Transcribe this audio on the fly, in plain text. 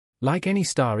Like any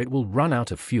star, it will run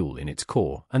out of fuel in its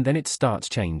core and then it starts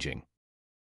changing.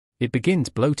 It begins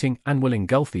bloating and will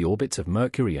engulf the orbits of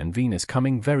Mercury and Venus,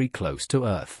 coming very close to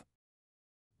Earth.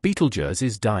 Betelgeuse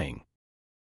is dying.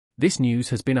 This news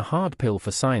has been a hard pill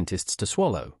for scientists to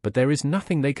swallow, but there is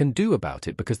nothing they can do about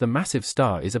it because the massive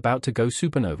star is about to go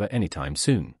supernova anytime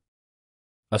soon.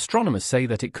 Astronomers say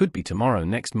that it could be tomorrow,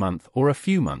 next month, or a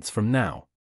few months from now.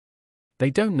 They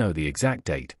don't know the exact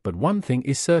date, but one thing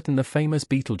is certain: the famous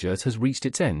Betelgeuse has reached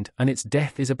its end, and its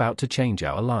death is about to change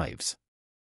our lives.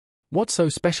 What's so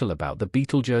special about the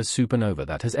Betelgeuse supernova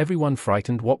that has everyone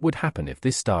frightened? What would happen if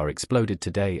this star exploded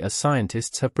today, as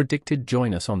scientists have predicted?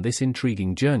 Join us on this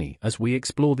intriguing journey as we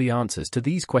explore the answers to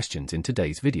these questions in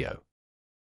today's video.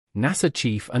 NASA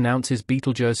chief announces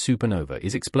Betelgeuse supernova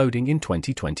is exploding in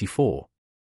 2024.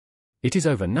 It is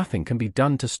over. Nothing can be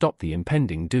done to stop the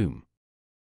impending doom.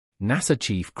 NASA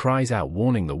chief cries out,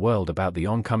 warning the world about the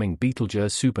oncoming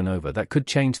Betelgeuse supernova that could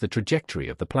change the trajectory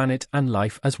of the planet and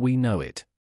life as we know it.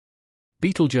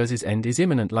 Betelgeuse's end is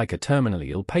imminent. Like a terminally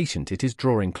ill patient, it is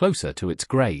drawing closer to its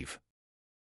grave.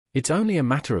 It's only a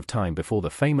matter of time before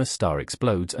the famous star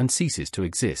explodes and ceases to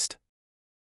exist.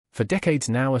 For decades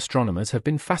now, astronomers have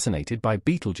been fascinated by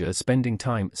Betelgeuse, spending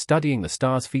time studying the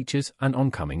star's features and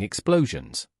oncoming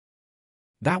explosions.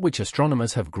 That which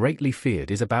astronomers have greatly feared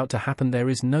is about to happen. There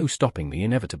is no stopping the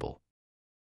inevitable.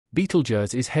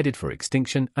 Betelgeuse is headed for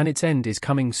extinction, and its end is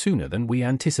coming sooner than we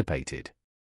anticipated.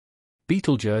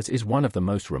 Betelgeuse is one of the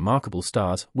most remarkable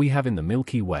stars we have in the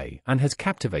Milky Way and has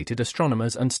captivated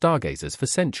astronomers and stargazers for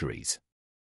centuries.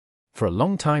 For a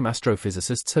long time,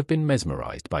 astrophysicists have been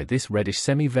mesmerized by this reddish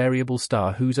semi-variable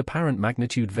star whose apparent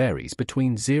magnitude varies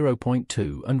between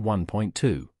 0.2 and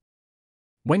 1.2.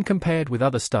 When compared with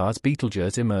other stars,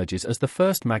 Betelgeuse emerges as the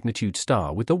first magnitude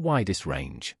star with the widest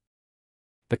range.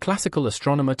 The classical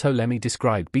astronomer Ptolemy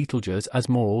described Betelgeuse as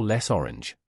more or less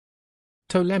orange.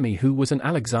 Ptolemy, who was an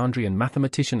Alexandrian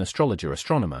mathematician, astrologer,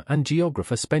 astronomer, and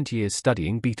geographer, spent years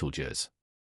studying Betelgeuse.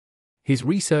 His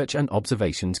research and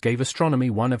observations gave astronomy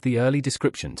one of the early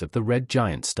descriptions of the red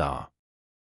giant star.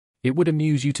 It would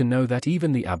amuse you to know that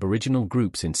even the Aboriginal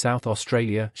groups in South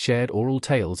Australia shared oral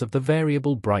tales of the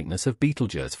variable brightness of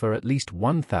Betelgeuse for at least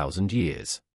 1,000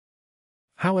 years.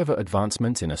 However,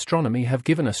 advancements in astronomy have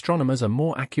given astronomers a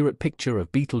more accurate picture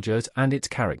of Betelgeuse and its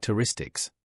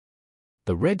characteristics.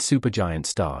 The red supergiant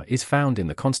star is found in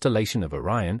the constellation of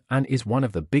Orion and is one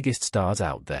of the biggest stars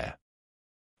out there.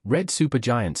 Red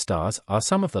supergiant stars are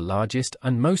some of the largest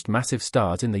and most massive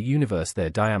stars in the universe.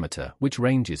 Their diameter, which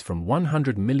ranges from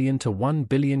 100 million to 1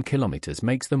 billion kilometers,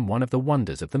 makes them one of the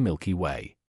wonders of the Milky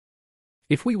Way.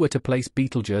 If we were to place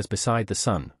Betelgeuse beside the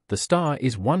Sun, the star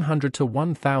is 100 to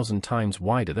 1,000 times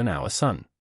wider than our Sun.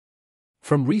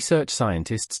 From research,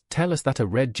 scientists tell us that a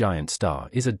red giant star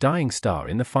is a dying star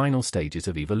in the final stages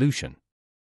of evolution.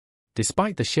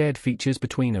 Despite the shared features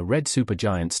between a red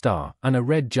supergiant star and a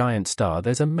red giant star,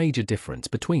 there's a major difference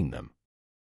between them.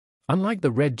 Unlike the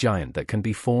red giant that can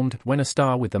be formed when a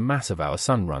star with the mass of our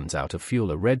Sun runs out of fuel,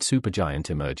 a red supergiant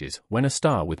emerges when a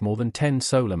star with more than 10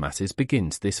 solar masses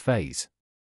begins this phase.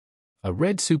 A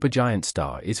red supergiant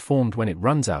star is formed when it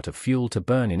runs out of fuel to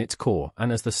burn in its core,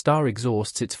 and as the star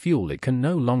exhausts its fuel, it can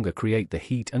no longer create the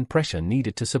heat and pressure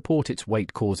needed to support its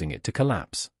weight, causing it to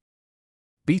collapse.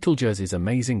 Betelgeuse's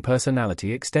amazing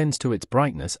personality extends to its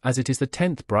brightness, as it is the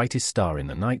 10th brightest star in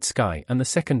the night sky and the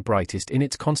second brightest in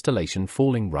its constellation,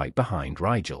 falling right behind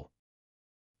Rigel.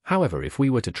 However, if we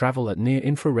were to travel at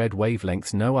near-infrared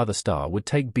wavelengths, no other star would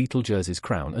take Betelgeuse's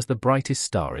crown as the brightest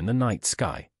star in the night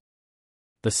sky.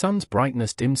 The Sun's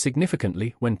brightness dims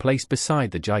significantly when placed beside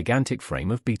the gigantic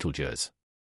frame of Betelgeuse.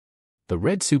 The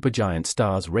red supergiant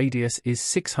star's radius is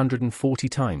 640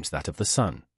 times that of the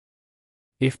Sun.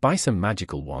 If by some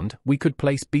magical wand we could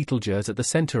place Betelgeuse at the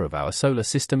center of our solar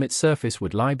system, its surface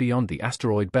would lie beyond the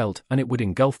asteroid belt and it would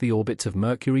engulf the orbits of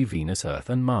Mercury, Venus, Earth,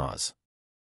 and Mars.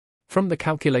 From the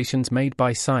calculations made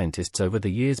by scientists over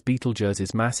the years,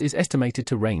 Betelgeuse's mass is estimated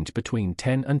to range between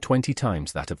 10 and 20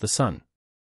 times that of the Sun.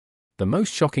 The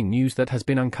most shocking news that has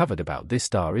been uncovered about this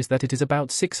star is that it is about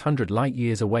 600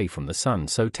 light-years away from the Sun,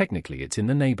 so technically it's in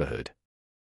the neighborhood.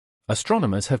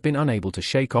 Astronomers have been unable to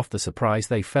shake off the surprise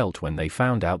they felt when they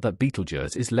found out that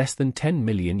Betelgeuse is less than 10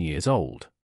 million years old.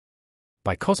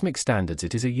 By cosmic standards,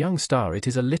 it is a young star. It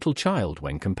is a little child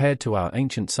when compared to our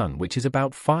ancient Sun, which is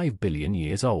about 5 billion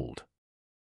years old.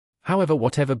 However,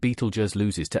 whatever Betelgeuse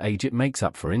loses to age, it makes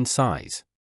up for in size.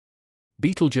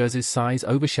 Betelgeuse's size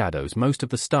overshadows most of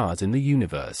the stars in the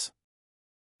universe.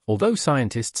 Although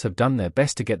scientists have done their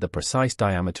best to get the precise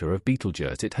diameter of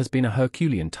Betelgeuse, it has been a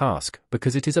Herculean task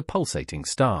because it is a pulsating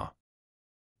star.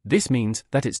 This means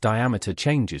that its diameter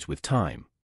changes with time.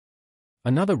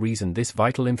 Another reason this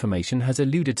vital information has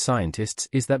eluded scientists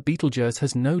is that Betelgeuse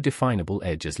has no definable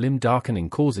edge, as limb darkening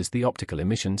causes the optical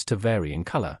emissions to vary in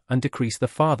color and decrease the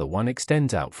farther one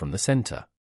extends out from the center.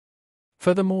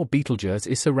 Furthermore, Betelgeuse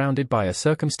is surrounded by a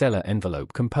circumstellar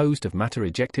envelope composed of matter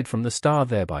ejected from the star,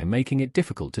 thereby making it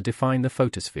difficult to define the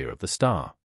photosphere of the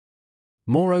star.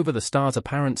 Moreover, the star's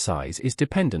apparent size is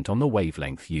dependent on the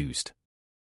wavelength used.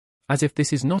 As if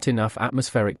this is not enough,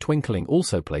 atmospheric twinkling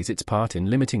also plays its part in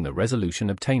limiting the resolution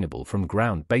obtainable from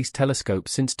ground-based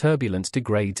telescopes, since turbulence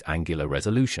degrades angular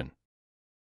resolution.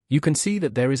 You can see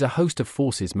that there is a host of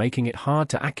forces making it hard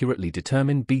to accurately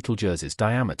determine Betelgeuse's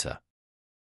diameter.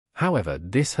 However,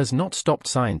 this has not stopped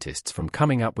scientists from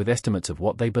coming up with estimates of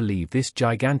what they believe this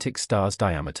gigantic star's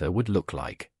diameter would look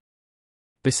like.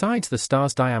 Besides the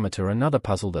star's diameter, another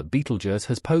puzzle that Betelgeuse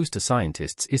has posed to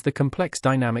scientists is the complex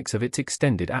dynamics of its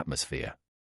extended atmosphere.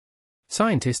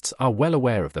 Scientists are well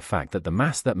aware of the fact that the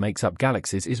mass that makes up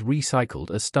galaxies is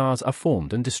recycled as stars are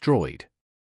formed and destroyed.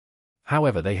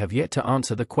 However, they have yet to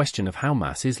answer the question of how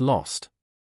mass is lost.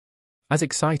 As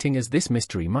exciting as this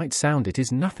mystery might sound, it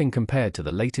is nothing compared to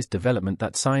the latest development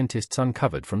that scientists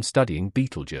uncovered from studying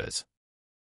Betelgeuse.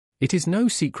 It is no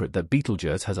secret that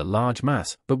Betelgeuse has a large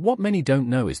mass, but what many don't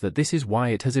know is that this is why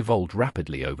it has evolved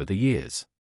rapidly over the years.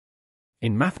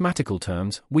 In mathematical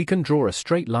terms, we can draw a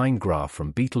straight line graph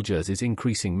from Betelgeuse's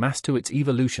increasing mass to its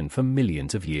evolution for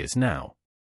millions of years now.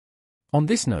 On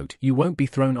this note, you won't be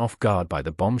thrown off guard by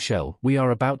the bombshell we are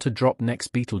about to drop next.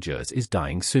 Betelgeuse is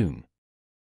dying soon.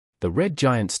 The red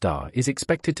giant star is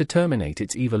expected to terminate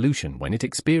its evolution when it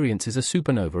experiences a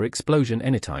supernova explosion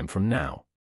anytime from now.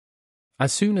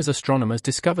 As soon as astronomers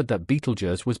discovered that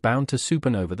Betelgeuse was bound to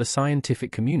supernova, the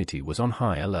scientific community was on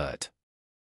high alert.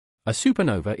 A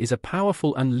supernova is a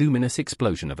powerful and luminous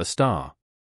explosion of a star.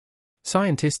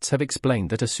 Scientists have explained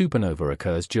that a supernova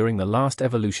occurs during the last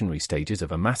evolutionary stages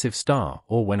of a massive star,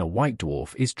 or when a white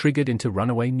dwarf is triggered into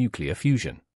runaway nuclear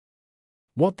fusion.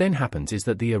 What then happens is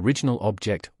that the original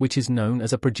object, which is known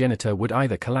as a progenitor, would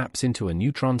either collapse into a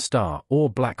neutron star or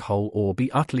black hole, or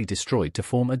be utterly destroyed to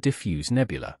form a diffuse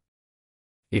nebula.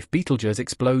 If Betelgeuse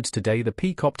explodes today, the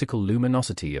peak optical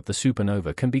luminosity of the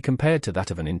supernova can be compared to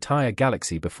that of an entire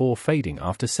galaxy before fading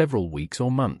after several weeks or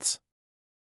months.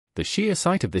 The sheer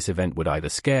sight of this event would either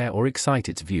scare or excite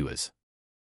its viewers.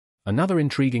 Another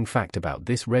intriguing fact about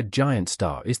this red giant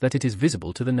star is that it is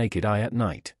visible to the naked eye at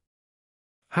night.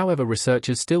 However,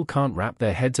 researchers still can't wrap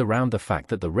their heads around the fact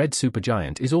that the red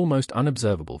supergiant is almost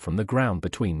unobservable from the ground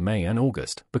between May and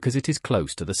August because it is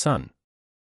close to the Sun.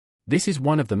 This is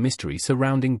one of the mysteries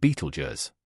surrounding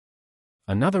Betelgeuse.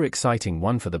 Another exciting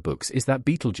one for the books is that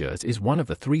Betelgeuse is one of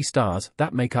the 3 stars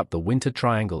that make up the winter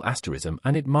triangle asterism,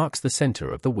 and it marks the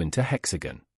center of the winter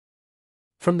hexagon.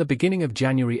 From the beginning of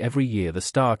January every year, the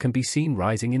star can be seen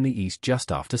rising in the east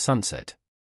just after sunset.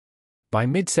 By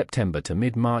mid-September to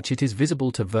mid-March, it is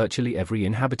visible to virtually every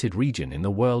inhabited region in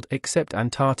the world except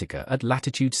Antarctica at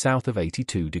latitude south of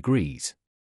 82 degrees.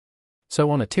 So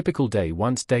on a typical day,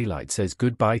 once daylight says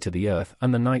goodbye to the Earth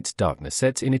and the night's darkness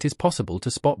sets in, it is possible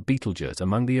to spot Betelgeuse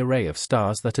among the array of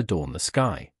stars that adorn the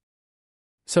sky.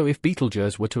 So if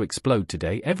Betelgeuse were to explode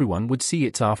today, everyone would see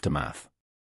its aftermath.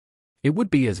 It would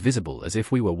be as visible as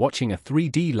if we were watching a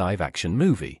 3D live-action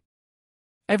movie.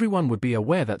 Everyone would be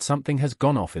aware that something has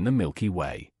gone off in the Milky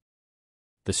Way.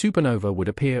 The supernova would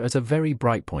appear as a very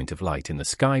bright point of light in the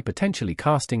sky, potentially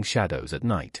casting shadows at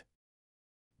night.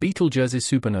 Betelgeuse's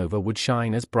supernova would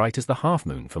shine as bright as the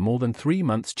half-moon for more than 3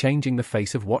 months, changing the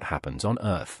face of what happens on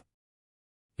Earth.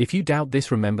 If you doubt this,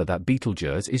 remember that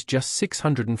Betelgeuse is just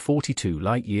 642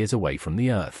 light-years away from the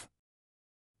Earth.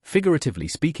 Figuratively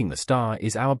speaking, the star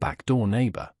is our backdoor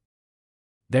neighbor.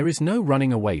 There is no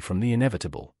running away from the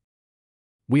inevitable.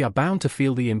 We are bound to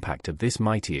feel the impact of this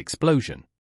mighty explosion.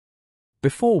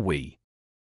 Before we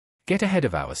get ahead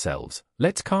of ourselves,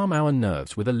 let's calm our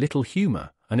nerves with a little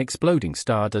humor. An exploding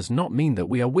star does not mean that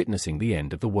we are witnessing the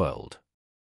end of the world.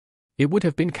 It would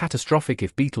have been catastrophic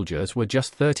if Betelgeuse were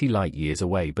just 30 light-years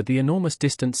away, but the enormous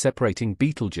distance separating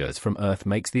Betelgeuse from Earth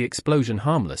makes the explosion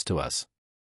harmless to us.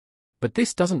 But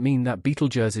this doesn't mean that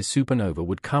Betelgeuse's supernova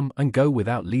would come and go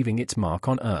without leaving its mark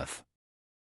on Earth.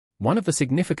 One of the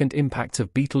significant impacts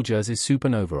of Betelgeuse's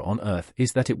supernova on Earth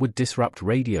is that it would disrupt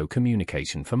radio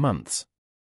communication for months.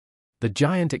 The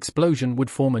giant explosion would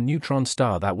form a neutron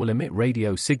star that will emit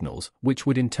radio signals, which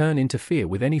would in turn interfere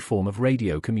with any form of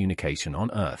radio communication on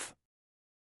Earth.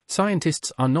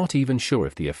 Scientists are not even sure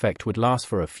if the effect would last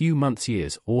for a few months,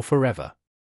 years, or forever.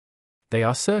 They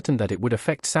are certain that it would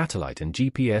affect satellite and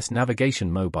GPS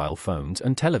navigation, mobile phones,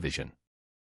 and television.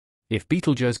 If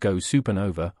Betelgeuse goes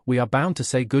supernova, we are bound to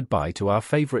say goodbye to our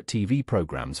favorite TV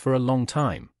programs for a long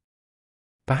time.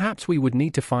 Perhaps we would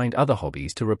need to find other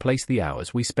hobbies to replace the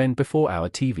hours we spend before our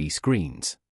TV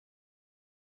screens.